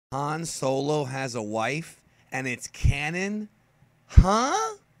Han Solo has a wife, and it's canon?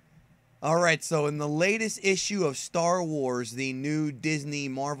 Huh? Alright, so in the latest issue of Star Wars, the new Disney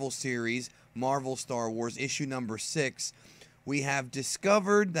Marvel series, Marvel Star Wars, issue number 6, we have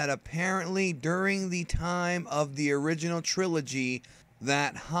discovered that apparently during the time of the original trilogy,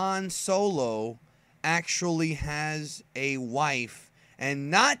 that Han Solo actually has a wife. And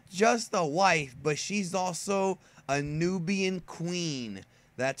not just a wife, but she's also a Nubian queen.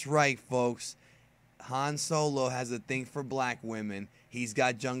 That's right, folks. Han Solo has a thing for black women. He's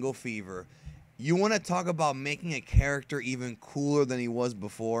got jungle fever. You want to talk about making a character even cooler than he was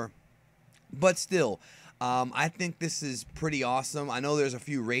before? But still, I think this is pretty awesome. I know there's a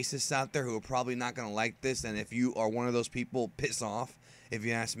few racists out there who are probably not going to like this, and if you are one of those people, piss off, if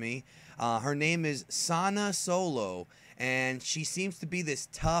you ask me. Her name is Sana Solo, and she seems to be this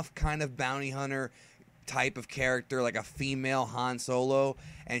tough kind of bounty hunter type of character, like a female Han Solo,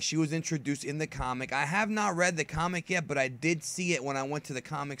 and she was introduced in the comic. I have not read the comic yet, but I did see it when I went to the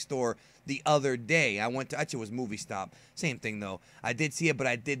comic store the other day. Actually, it was Movie Stop. Same thing, though. I did see it, but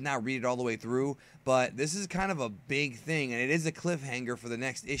I did not read it all the way through. But this is kind of a big thing, and it is a cliffhanger for the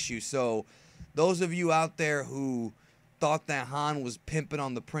next issue. So those of you out there who thought that Han was pimping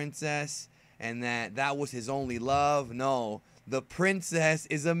on the princess and that was his only love, no. The princess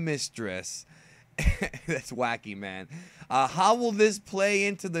is a mistress. That's wacky, man. How will this play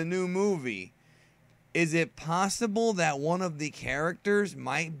into the new movie? Is it possible that one of the characters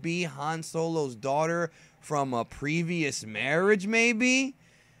might be Han Solo's daughter from a previous marriage, maybe?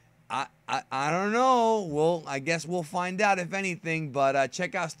 I don't know. Well, I guess we'll find out, if anything. But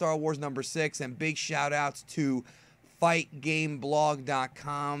check out Star Wars number 6, and big shout-outs to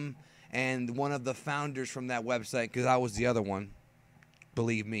fightgameblog.com and one of the founders from that website, because I was the other one.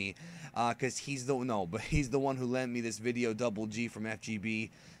 Believe me. Because he's the one who lent me this video, Double G from FGB.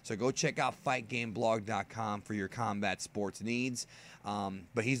 So go check out fightgameblog.com for your combat sports needs.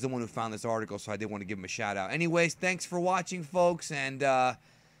 But he's the one who found this article, so I did want to give him a shout out. Anyways, thanks for watching, folks, and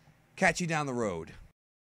catch you down the road.